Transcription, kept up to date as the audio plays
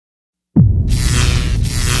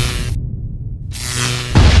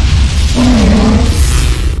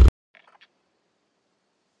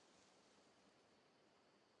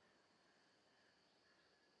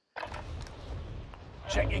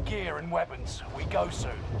your gear and weapons. We go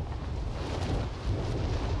soon.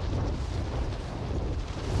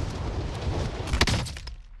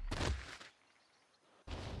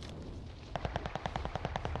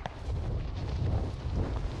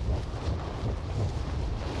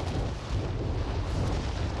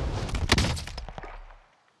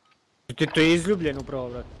 Ti to je izljubljen upravo,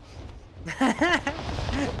 brat.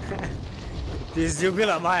 Ti je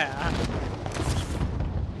izljubila Maja, a?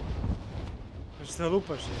 Šta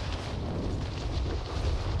lupaš je?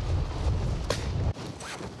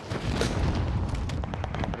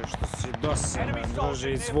 Što si dosadan,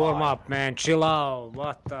 druže, iz warm up, man, chill out,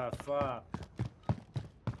 what the fuck?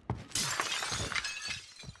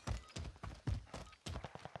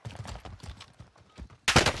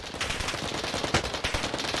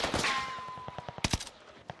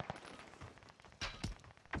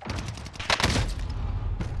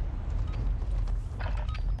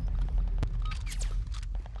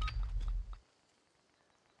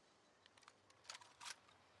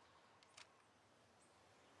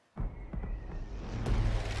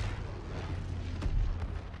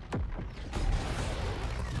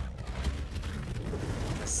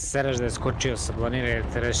 Sereš da je skočio sa planine i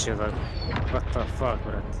te rešio da... What the fuck,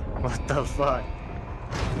 brat? What the fuck?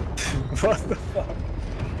 What the fuck?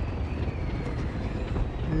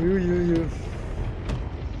 Ju.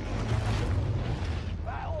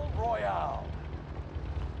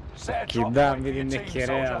 Kidam, vidim neke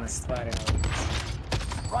realne stvari.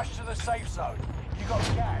 Rush to the safe zone. You got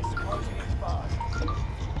gas closing in fast.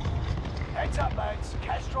 Heads up, lads.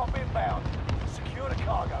 Cash drop inbound. Secure the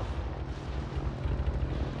cargo.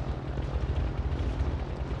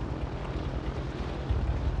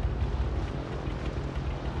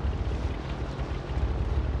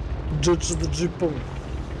 Judge the jeepom.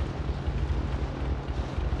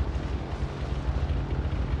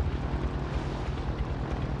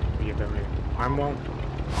 Jebem li. Ajmo.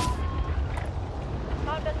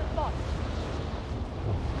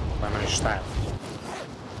 Pojma ni šta je.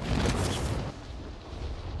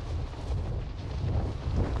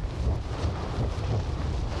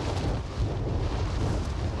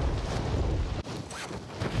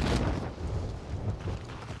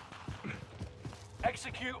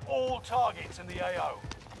 Execute all targets in the AO.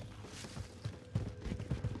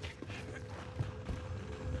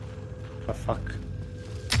 The fuck?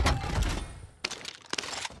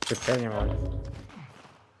 Питание malo.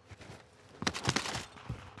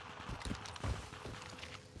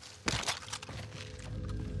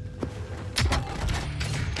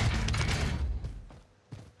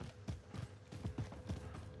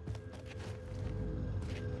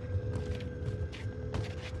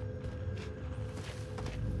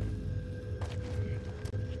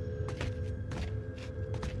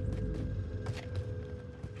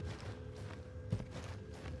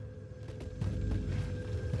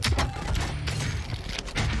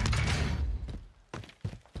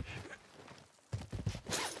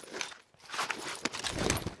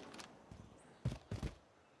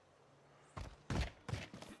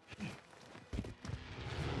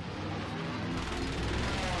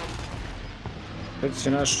 Već si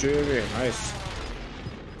naš živi, nice.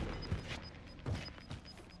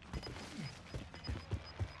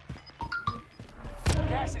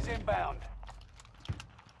 Gas is inbound.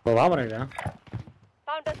 Ovamo negdje, a?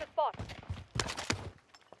 Found us a spot.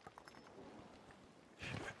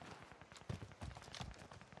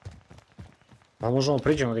 Pa možemo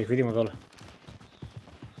priđemo da ih vidimo dole.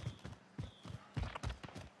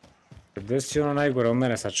 Gdje si ono najgore, od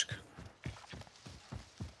mene sačeka.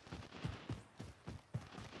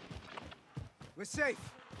 We're safe.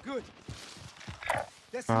 Good.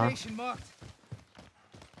 Destination marked.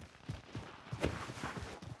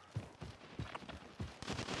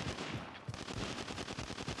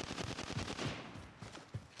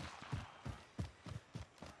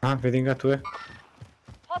 A, vidim ga, tu je.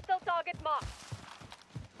 Hostile target marked.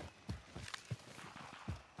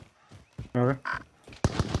 Evo ga.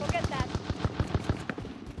 Forget that.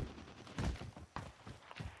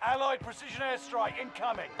 Allied precision airstrike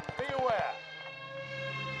incoming. Be aware.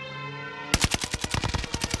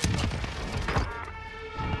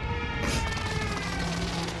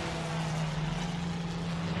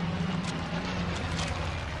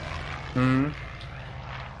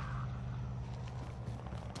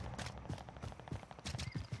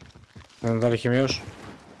 Ne znam da li ih ima još.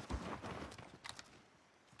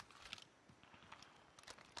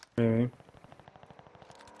 Vidim.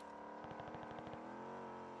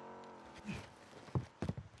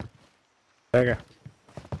 Čega?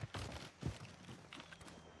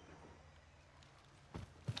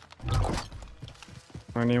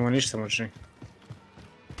 Ovo nije imao ništa moćni.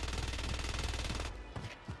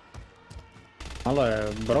 Malo je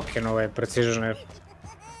broken ovaj precision.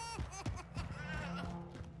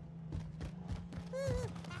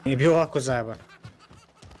 Nije bio ovako zajeban.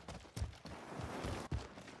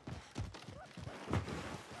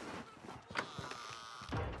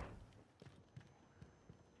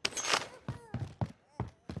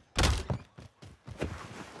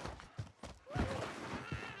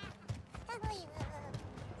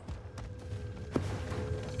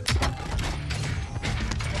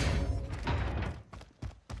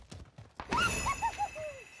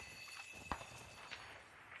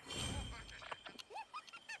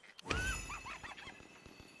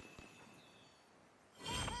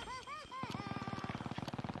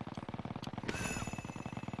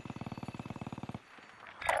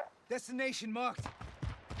 Destination marked.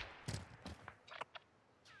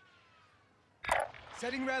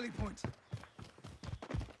 Setting rally point.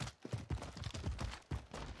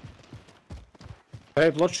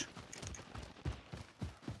 Pravi ploč.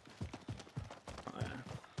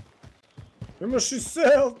 Imaš i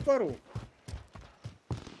sel, paru.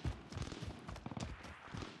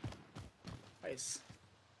 Nice.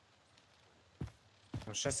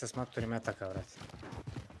 16 matori metaka, vrati.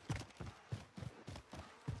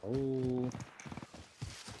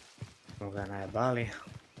 Smo ga najebali.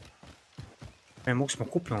 Mogu smo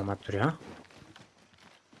kupimo maturi, a?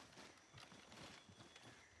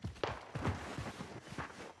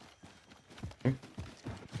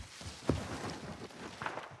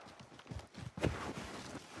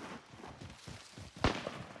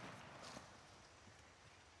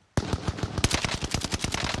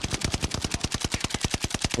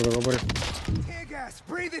 Bude go bori. Tear gas,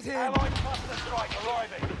 breathe it in. Allied cluster strike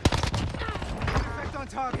arriving. Effect on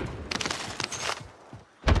target.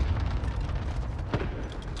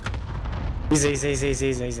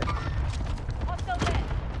 Hostile Iza. dead.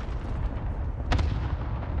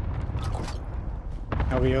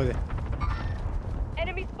 Evo i ovdje.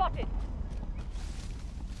 Enemy spotted.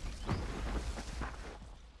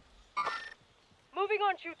 Moving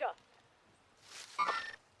on, shooter.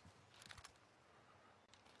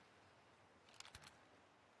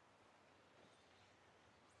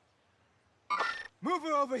 Move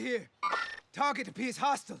her over here. Target appears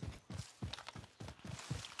hostile.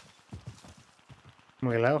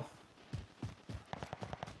 Muy lado.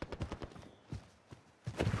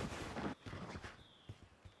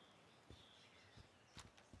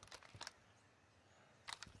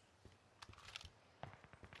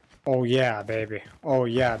 Oh yeah, baby. Oh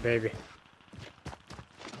yeah, baby. Can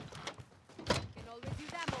always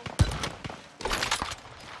use ammo.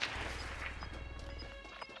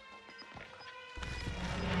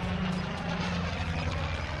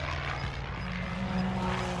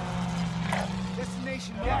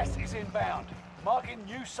 Destination Gas marked. is inbound. Marking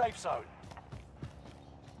new safe zone.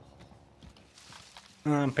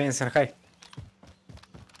 Pensan, haj.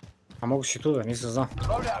 A mogu si tu da, nisam znao.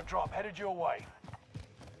 Loadout drop headed your way.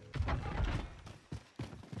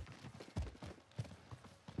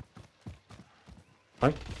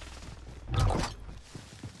 Haj.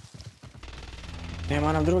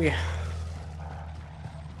 Nema nam drugi.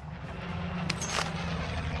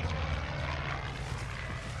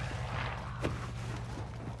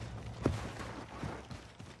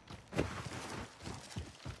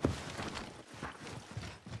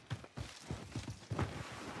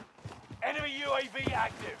 Enemy UAV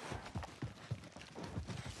active.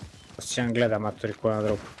 Osjećam gleda maturi ko na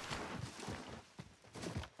drugu.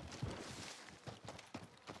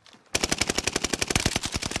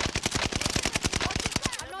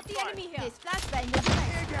 I'm not the enemy here. This flashbang is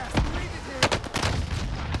Tear gas, breathe it in.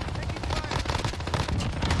 Taking fire.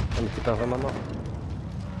 Tam ti tam mama.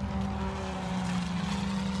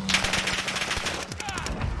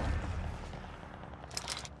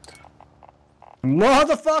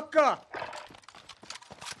 Motherfucker!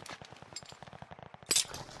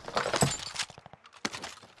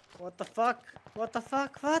 What the fuck? What the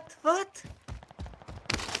fuck? What?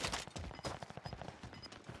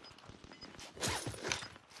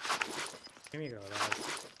 Kim igrao da?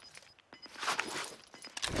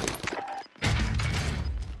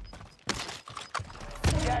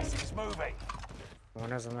 Gas is moving. Ovo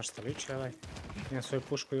ne znam na što liči, ovaj. Imam svoju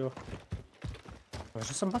pušku i ovo.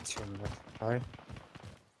 Što sam bacio? Aj.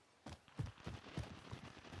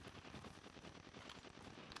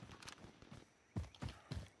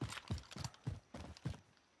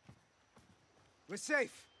 We're safe.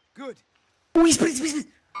 Good. Ispred!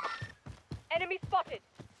 Enemy spotted.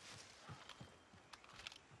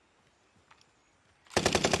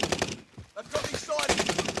 They've got me sighted.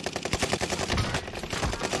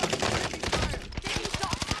 Taking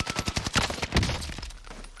fire.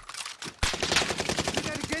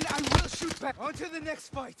 On to the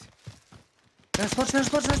next fight. Ne spoči.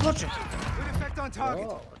 Good effect on target.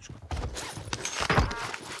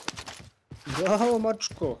 Bravo,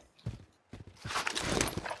 mačko.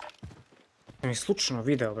 Mi slučajno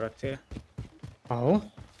video, brate. Au.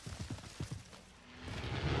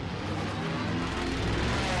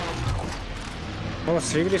 Ovo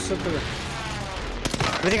svi igri su toga.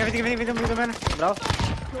 Vidi ga mene. Bravo.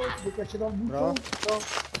 Bravo.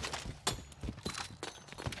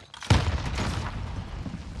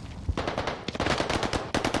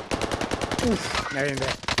 Ne vidim da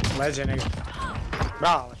je. Leđe negdje.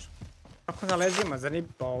 Bravo, mačko. Kako na leđima, zar nije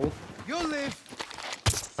pao?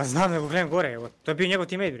 Pa znam, nego gledam gore, evo. To je bio njegov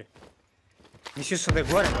teammate, bre. Mislio sam da je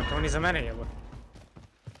gore, to on iza mene, evo.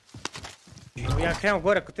 Ja krenuo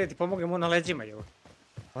gore kod te, ti pomognem mu na leđima, evo.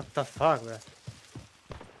 What the fuck, bre.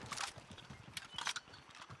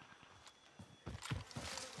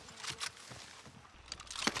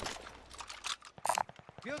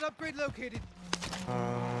 Field upgrade located.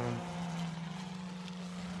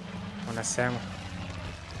 Unesemo.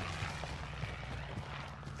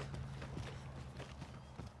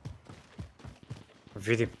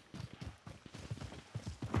 Vidim.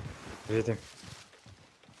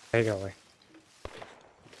 Ej ga ovaj.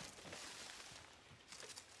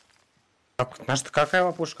 Znaš kakva je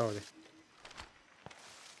ova puška ovdje?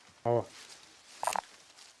 Ovo.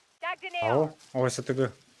 Ovo je STG.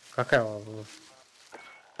 Kakva je ova?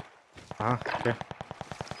 Aha, okej.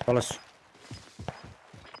 Hvala su.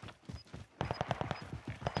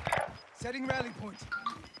 Setting rally point.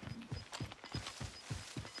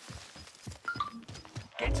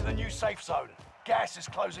 Get to the new safe zone. Gas is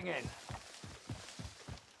closing in.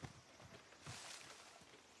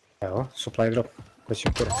 Evo, supply drop. Ko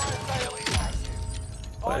će kurac?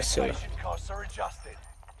 Fire station costs are adjusted.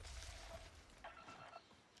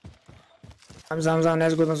 Znam,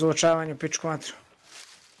 nezgodno za uočavanje, pičku matru.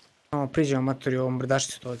 Samo priđemo maturi u ovom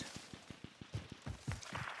brdašticu ovdje.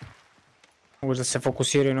 Mogu da se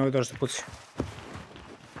fokusiraju na ovdje došli puci.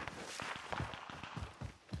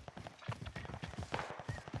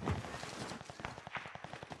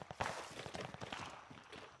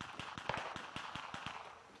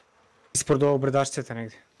 Ispod ovog brdašceta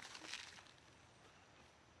negdje.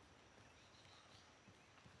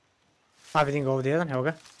 A vidim ga ovdje jedan, evo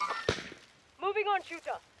ga. Moving on,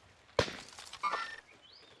 shooter.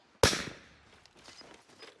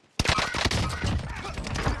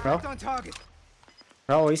 Bravo.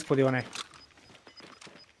 Bravo, ispod je onaj.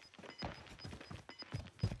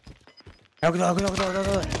 Evo ga,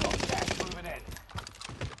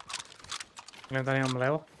 Gledam da li imamo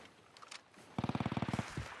levo.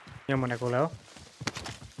 Imamo neko levo.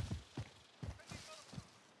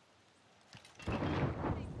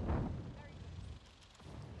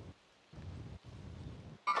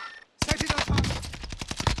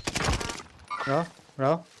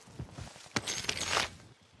 Bravo.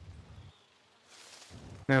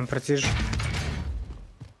 Nemam precižu.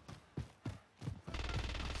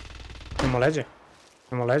 Imamo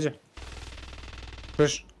leđe.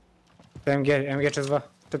 Sluš? MG42.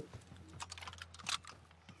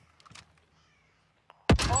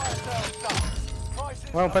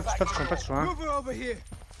 Ovo petiču, a?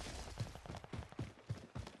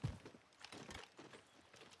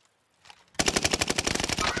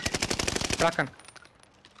 Trakan.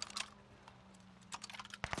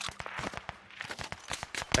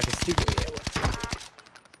 Kad je stigo, evo.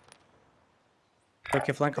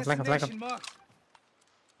 Ok, flanka.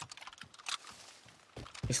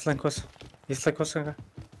 Islenko sam ga.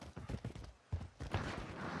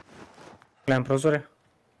 Gledam prozore.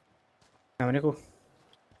 Nema nikog.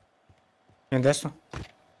 Idem desno.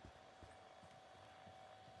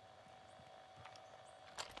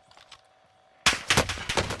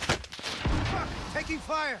 Taking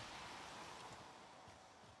fire.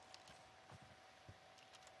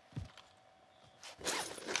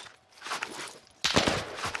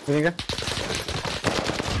 Vidim ga.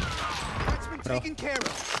 Taken care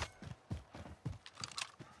of.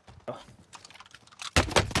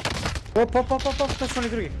 Op, to su oni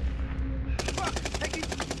drugi.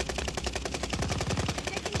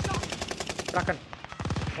 Trakan.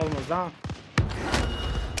 Almost down.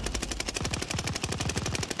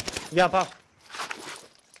 Ja, pao.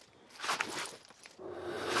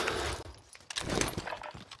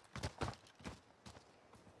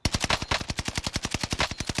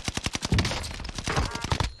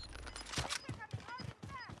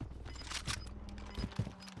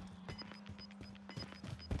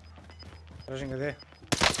 Tražim ga gdje.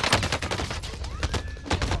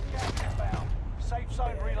 Safe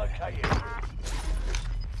zone relocated.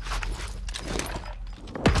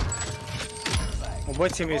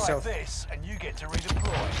 Obojci imaju self. Survive this and you get to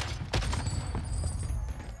redeploy.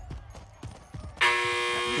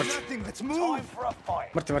 Nothing, let's move. Time for a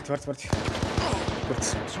fight. Mrtvi.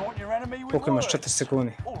 Taunt your enemy with Koliko imaš? words. 4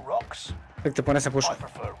 sekundi. Or rocks. Tek te ponese pušku. I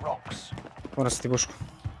prefer rocks. Ponese ti pušku.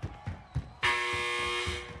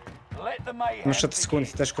 Let the mayhem Imaš 4 sekundi,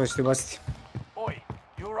 begin. teško da ću ti ubaciti. Oi,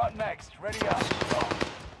 you're up next. Ready up.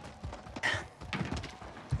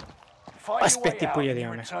 Fight your Spet ti way out pojedi and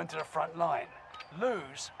one. return to the front line.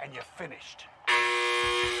 Lose and you're finished.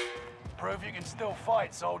 Prove you can still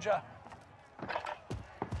fight, soldier.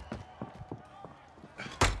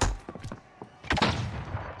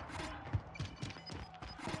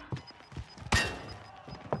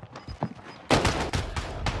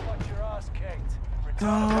 Got your ass kicked.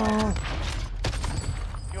 Return to base.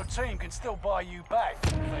 Your team can still buy you back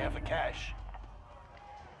if they have the cash.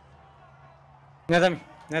 Ne da mi.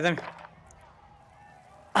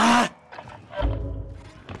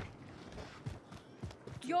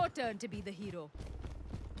 Your turn to be the hero.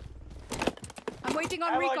 I'm waiting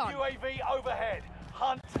on Allied recon. UAV overhead.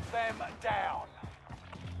 Hunt them down.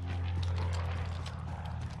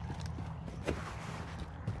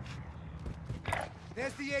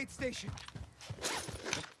 There's the aid station.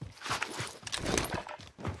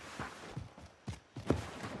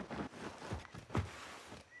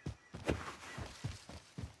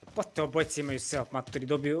 Pa te obojci imaju self,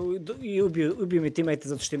 maturi. Ubiju mi teammate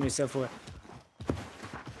zato što imaju selfove.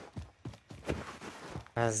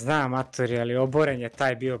 Pa znam, maturi, ali oboren je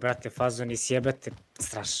taj bio, brate, fazon i sjebete.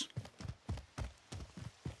 Strašno.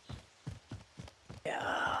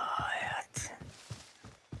 Jajat.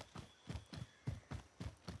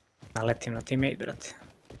 Naletim na teammate, brate.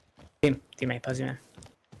 Teammate, pazi me.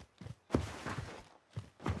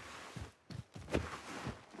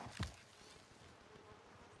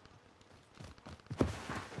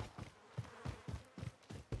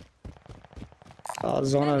 A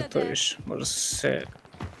zona to više, možda se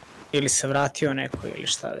ili se vratio neko ili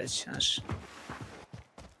šta već, znaš.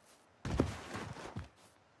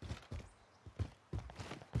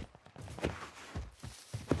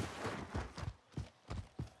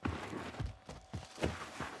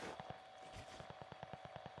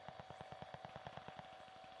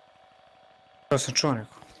 To sam čuo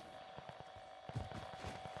neko.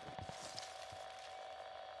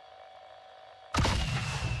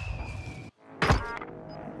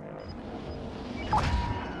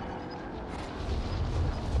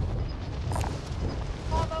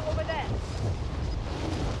 Armor over there.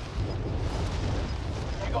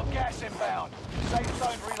 You got gas inbound. Safe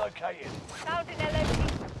zone relocated. Found an LMG.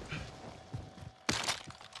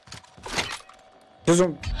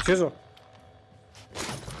 Sjezo.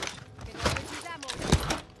 Can always use ammo.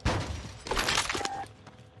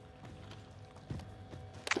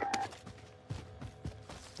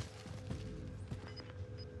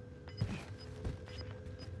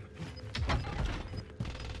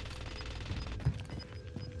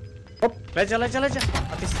 Hop, leđa.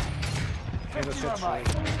 A ti si. 50 remain.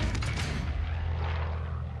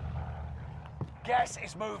 Gas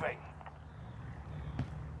is moving.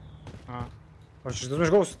 A, hoćeš da uzmeš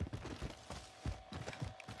ghost?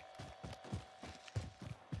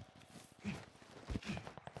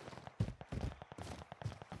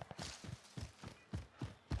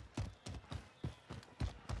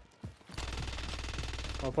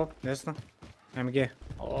 Hop, desno. MG.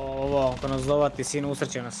 Ovo, ako nas dovati, sinu,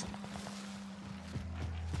 usreće nas.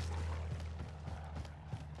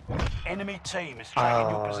 Enemy team is tracking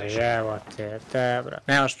your position. Evo te, bra.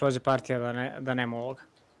 Nemaš prođe partija da nema ovoga.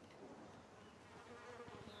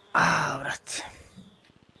 Brate.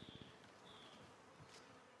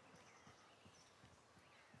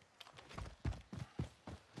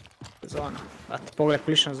 Zona. Brate, pogledaj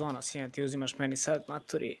klišna zona, sine, ti uzimaš meni sad,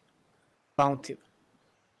 maturi. Bounty.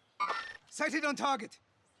 Sighted on target.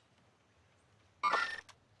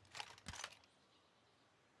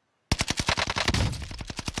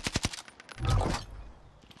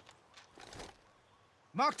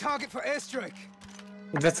 Mark target for airstrike.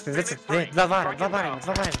 20, dva barema.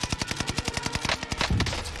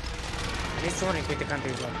 Nisu oni koji te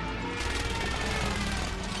kantaju zonu.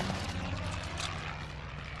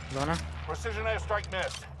 Zona. Precision airstrike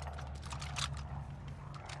missed.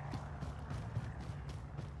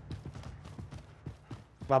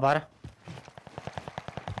 Dva bara.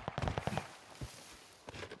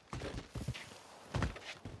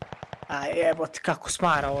 A jebote, kako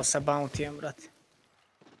smara ovo sa bountyjem, brate.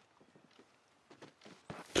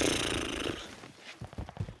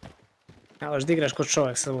 Ne možeš da igraš kod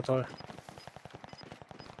čovjek sad u toga.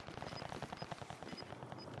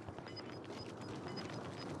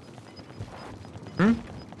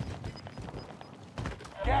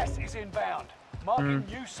 Gas is inbound. Marking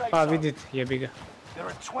new safe Pa zone. vidit, jebi ga. There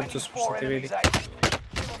are To su 24 te vidi. enemies active.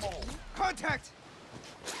 Kill them all. Contact!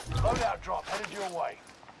 Loadout drop headed your way.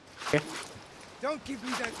 Okay. Don't give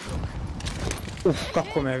me that look.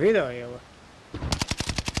 Kako me je video je ovo.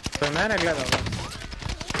 To je mene gledao.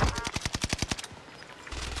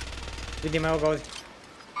 Vidim evo ga ovdje.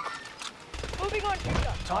 Moving on,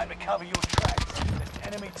 shooter. Time to cover your tracks. There's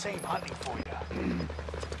an enemy team hunting for you.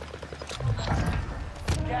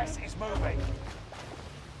 Gas is moving.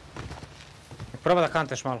 Proba da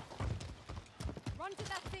kanteš malo. Run to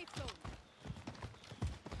that safe zone.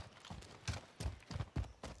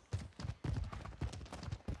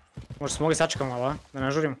 Možda smo mogli sačekamo malo, a? Da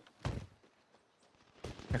ne žurimo.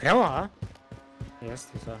 Ne krenemo, a?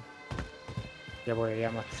 Jeste, to. Jebo je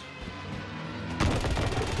jemat.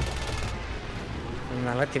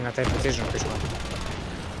 Naletim na taj precision pišman.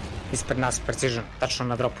 Ispred nas precision, tačno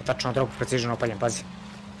na dropu precision opaljen, pazi.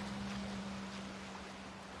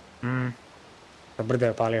 Brdo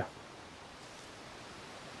je opalio.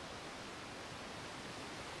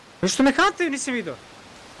 Viš što me hantaju, nisam vidio.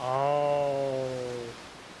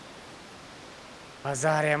 Pa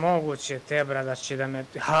zar je moguće te bradači da me...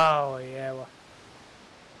 Hao, evo.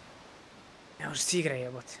 Ne može si igra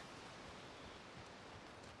jebote.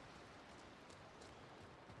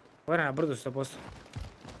 Gore na brdu 100%.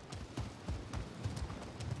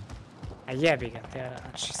 A jebi ga te,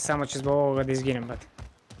 znači samo će zbog ovoga da izginem, brate.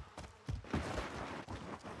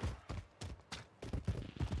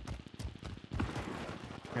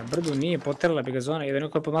 Na brdu nije potrela bi ga zona, jedan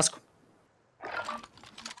neko je pod maskom.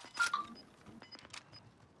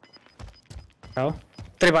 Evo,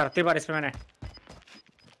 tri bara ispred mene.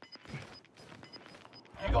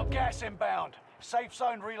 You got gas inbound. Safe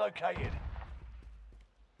zone relocated.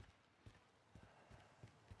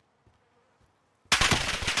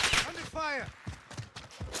 Under fire!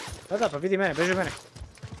 Da, pa vidi mene, beži mene.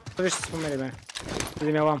 To više spomeni mene.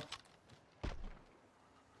 Vidim ja ovam.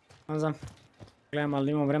 Ne znam. Gledam,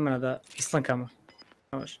 ali imam vremena da islankamo.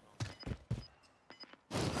 Možeš.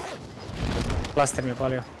 Plaster mi je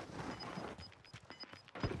palio.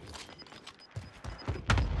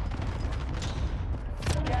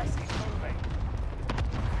 Gas is moving.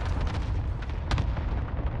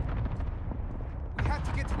 We have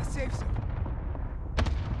to get to the safe zone.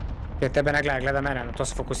 Je tebe ne gleda, gleda mene, na to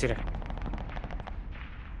se fokusira.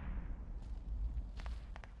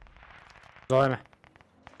 Zove me.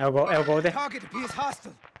 Evo go ovdje. Target appears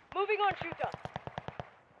hostile. Moving on, shooter.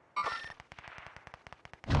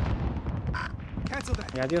 Cancel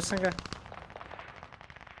that. Jadio sam ga.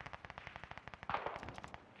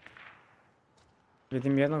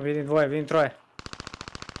 Vidim jednog, vidim dvoje, vidim troje.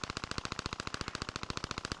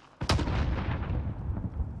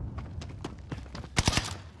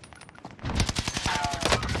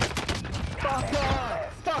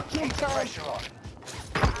 Keep the pressure on.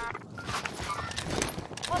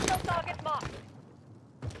 Hostile target marked.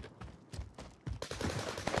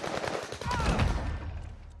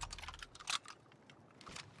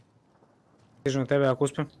 Stižem na tebe ako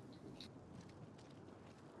uspijem.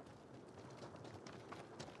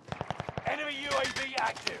 Enemy UAV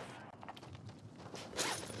active.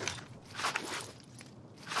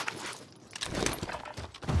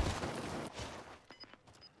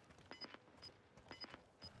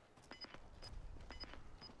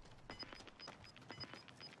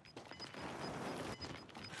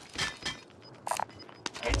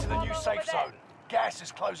 Get to the new safe zone. Gas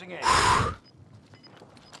is closing in.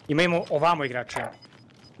 Imamo ovamo igrače.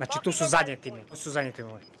 Znači tu su zadnje timi.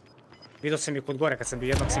 Vidio sam ih kod gore kad sam bio,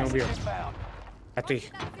 jednog sam ubio. Inbound. Eto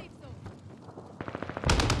ih. That safe zone.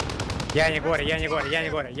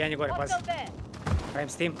 Jedan je gore, pazi. Hostile there. Pravim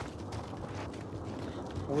s tim.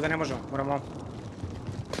 Ovu da ne možemo, moramo ovom.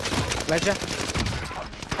 Leđa.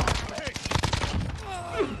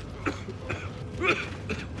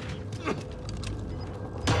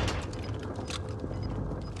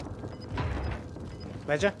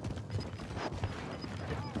 Leđa.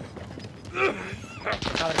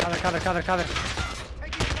 Cover.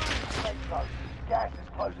 Safe zone. Gas is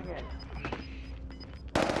closing in.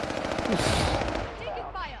 Taking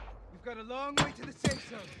fire. We've got a long way to the safe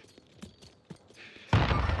zone.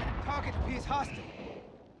 Target appears hostile.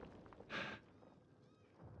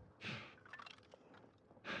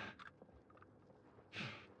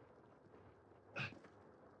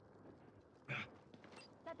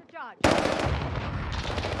 Set the charge.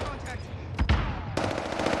 Contact.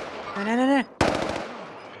 Ne.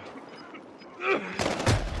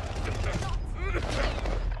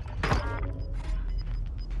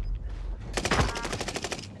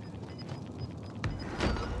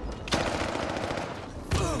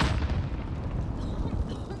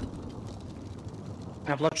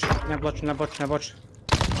 Na ploču, na ploču, na ploču, na ploču.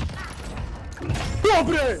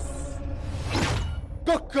 Dobre!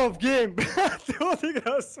 Kakav game, brate,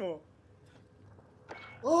 odigrao smo!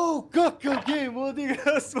 Kakav game,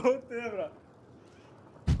 odigrao smo te, bra!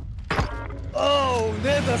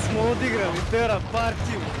 Ne da smo odigrali tera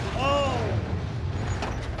partiju!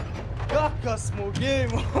 Kakav smo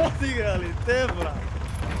game odigrali te, bra!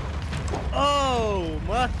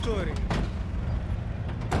 Matori!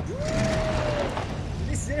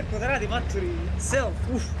 Nisi rekao da radi matori self,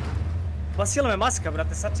 Pa sjela me maska,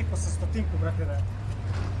 brate, sad čekao sam 100-tinku, brate, da...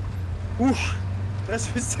 Tresu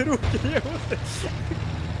mi se ruke, jebote.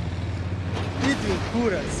 Idi u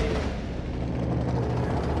kurac.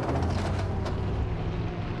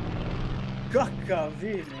 Kakav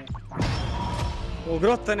vine.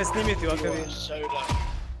 Grota ne snimiti ovakav vine.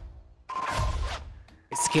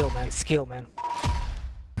 It's skill, man.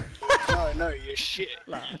 No, you're shit.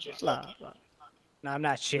 No, I'm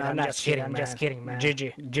not shit. I'm just kidding, man.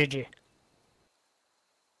 GG.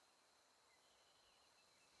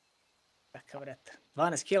 Kakav vrete.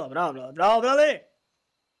 12 kila, bravo, brale!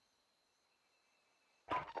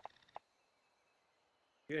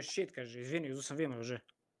 Još shit, kaže, izvini, uzu sam vime, že.